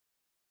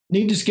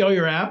Need to scale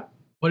your app?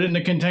 Put it in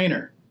a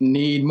container.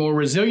 Need more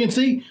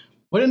resiliency?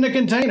 Put it in a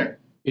container.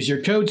 Is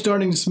your code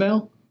starting to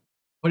smell?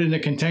 Put it in a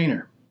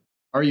container.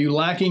 Are you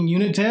lacking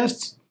unit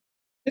tests?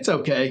 It's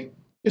okay.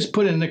 Just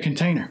put it in a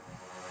container.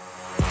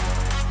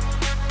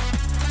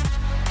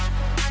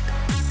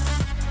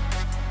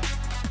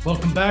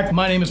 Welcome back.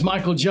 My name is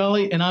Michael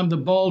Jolly, and I'm the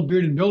Bald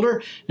Bearded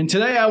Builder. And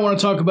today I want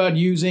to talk about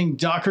using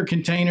Docker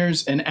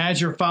containers and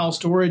Azure File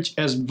Storage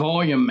as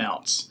volume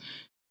mounts.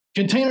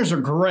 Containers are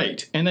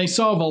great, and they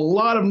solve a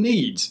lot of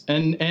needs,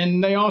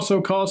 and they also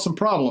cause some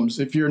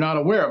problems if you're not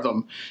aware of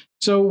them.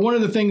 So one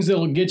of the things that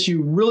will get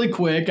you really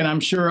quick, and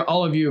I'm sure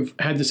all of you have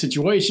had the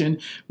situation,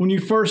 when you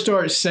first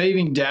start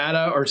saving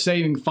data or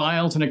saving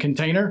files in a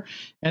container,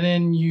 and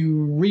then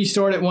you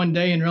restart it one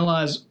day and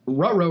realize,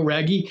 ruh-roh,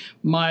 raggy,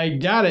 my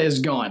data is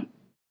gone.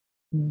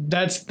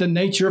 That's the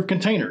nature of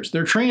containers.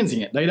 They're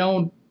transient. They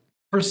don't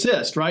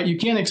persist, right? You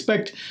can't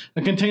expect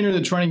a container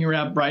that's running your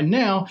app right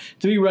now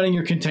to be running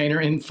your container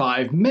in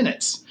 5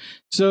 minutes.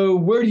 So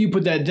where do you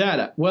put that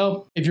data?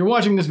 Well, if you're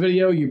watching this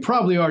video, you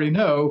probably already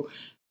know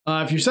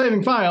if you're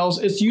saving files,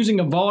 it's using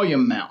a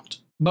volume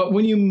mount. But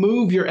when you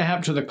move your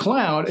app to the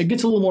cloud, it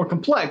gets a little more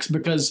complex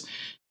because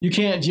you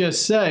can't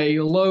just say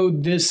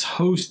load this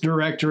host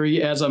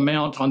directory as a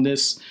mount on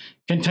this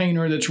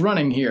container that's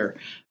running here.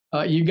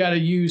 You've got to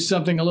use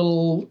something a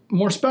little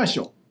more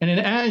special. And in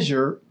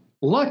Azure,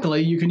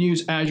 luckily, you can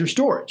use Azure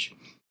Storage.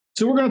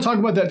 So we're going to talk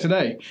about that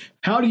today.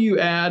 How do you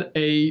add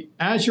a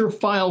Azure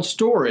File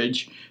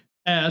Storage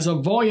as a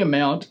volume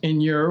mount in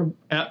your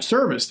app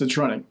service that's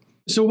running?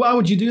 So why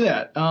would you do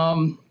that?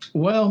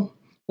 Well,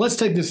 let's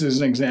take this as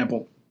an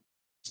example.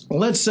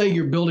 Let's say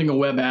you're building a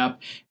web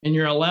app and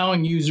you're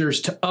allowing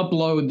users to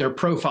upload their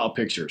profile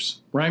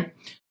pictures, right?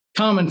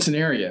 Common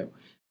scenario.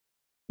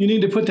 You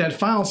need to put that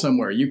file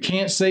somewhere. You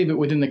can't save it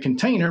within the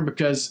container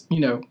because,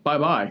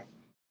 bye-bye.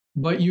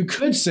 But you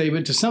could save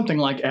it to something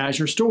like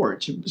Azure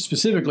Storage,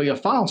 specifically a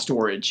file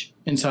storage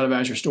inside of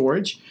Azure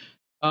Storage.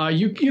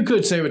 You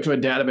could save it to a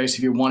database if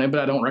you wanted, but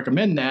I don't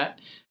recommend that.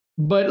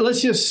 But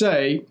let's just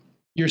say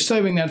you're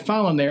saving that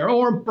file in there,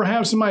 or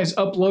perhaps somebody's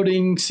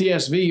uploading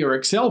CSV or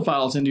Excel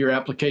files into your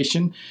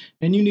application,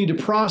 and you need to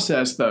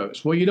process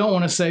those. Well, you don't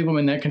want to save them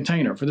in that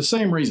container for the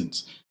same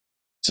reasons.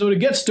 So to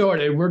get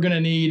started, we're going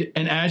to need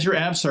an Azure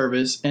App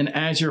Service and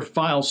Azure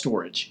File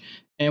Storage.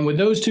 And with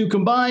those two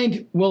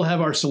combined, we'll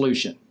have our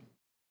solution.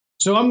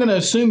 So I'm going to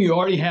assume you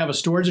already have a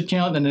storage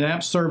account and an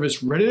app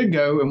service ready to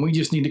go, and we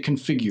just need to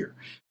configure.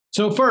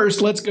 So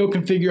first, let's go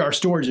configure our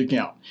storage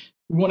account.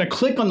 We want to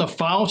click on the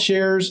File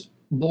Shares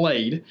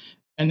blade,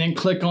 and then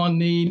click on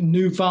the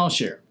new file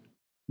share.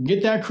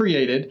 Get that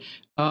created.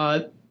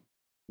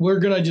 We're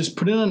going to just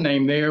put in a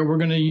name there. We're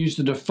going to use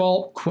the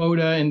default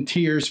quota and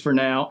tiers for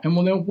now, and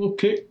we'll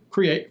click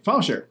create file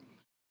share.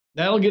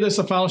 That'll get us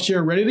a file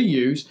share ready to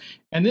use.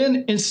 And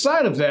then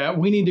inside of that,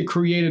 we need to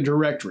create a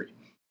directory.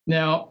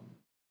 Now,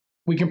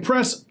 we can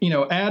press,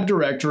 add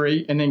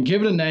directory and then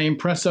give it a name,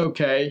 press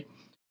OK.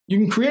 You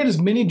can create as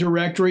many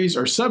directories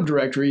or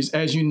subdirectories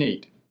as you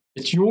need.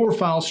 It's your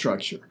file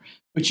structure.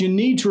 But you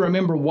need to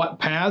remember what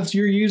paths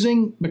you're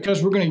using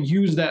because we're going to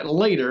use that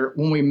later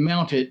when we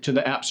mount it to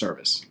the app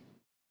service.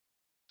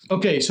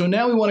 Okay, so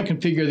now we want to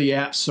configure the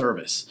app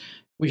service.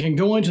 We can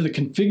go into the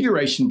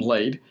configuration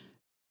blade,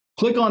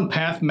 click on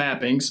path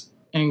mappings,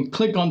 and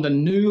click on the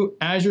new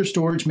Azure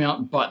Storage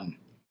Mount button.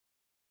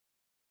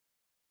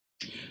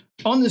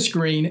 On the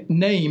screen,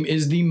 name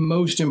is the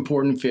most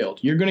important field.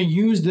 You're going to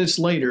use this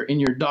later in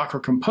your Docker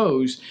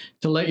Compose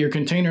to let your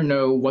container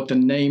know what the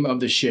name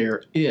of the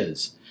share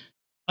is.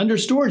 Under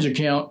Storage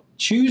Account,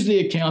 choose the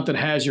account that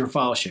has your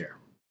file share.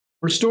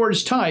 For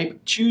storage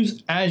type,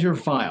 choose Azure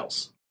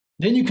Files.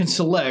 Then you can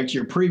select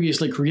your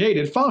previously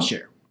created file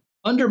share.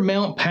 Under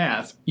Mount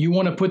Path, you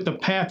want to put the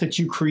path that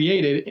you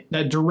created,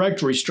 that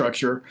directory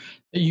structure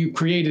that you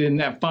created in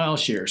that file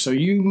share. So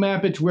you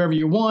map it to wherever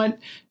you want,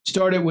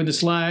 start it with a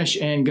slash,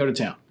 and go to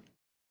town.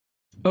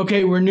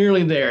 Okay, we're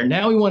nearly there.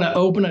 Now we want to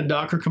open a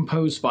Docker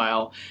Compose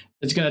file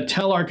that's going to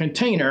tell our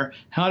container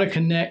how to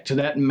connect to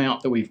that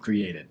mount that we've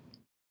created.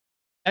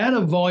 Add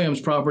a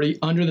volumes property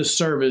under the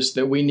service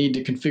that we need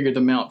to configure the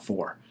mount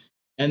for.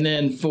 And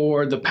then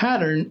for the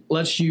pattern,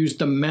 let's use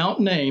the mount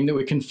name that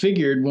we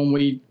configured when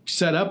we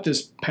set up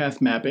this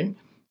path mapping,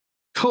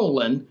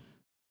 colon,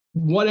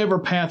 whatever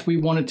path we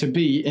want it to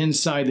be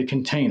inside the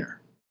container.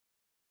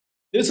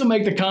 This will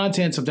make the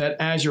contents of that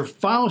Azure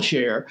File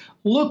Share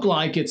look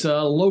like it's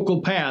a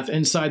local path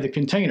inside the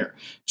container.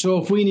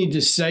 So if we need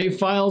to save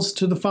files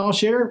to the file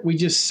share, we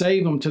just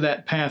save them to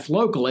that path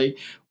locally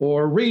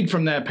or read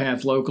from that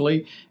path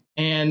locally,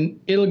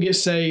 and it'll get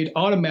saved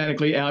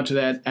automatically out to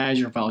that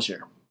Azure File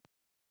Share.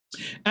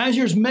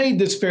 Azure's made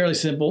this fairly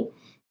simple,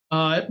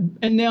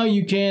 and now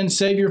you can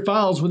save your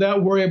files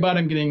without worrying about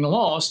them getting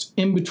lost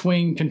in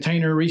between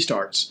container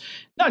restarts.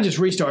 Not just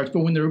restarts,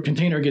 but when the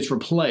container gets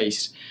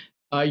replaced.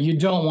 You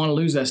don't want to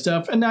lose that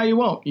stuff, and now you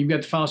won't. You've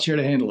got the file share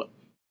to handle it.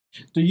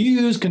 Do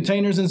you use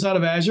containers inside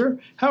of Azure?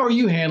 How are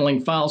you handling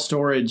file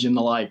storage and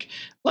the like?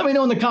 Let me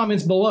know in the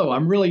comments below.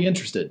 I'm really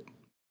interested.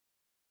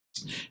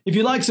 If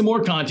you'd like some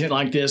more content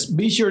like this,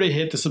 be sure to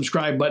hit the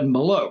subscribe button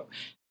below.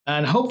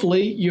 And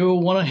hopefully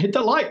you'll want to hit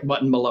the like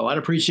button below. I'd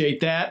appreciate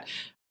that.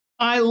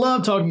 I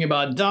love talking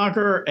about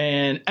Docker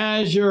and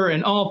Azure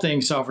and all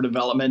things software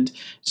development.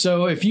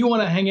 So if you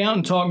want to hang out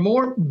and talk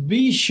more,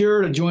 be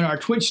sure to join our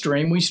Twitch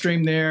stream. We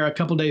stream there a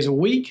couple days a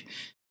week,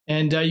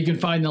 and you can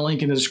find the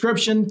link in the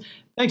description.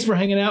 Thanks for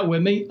hanging out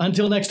with me.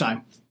 Until next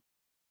time.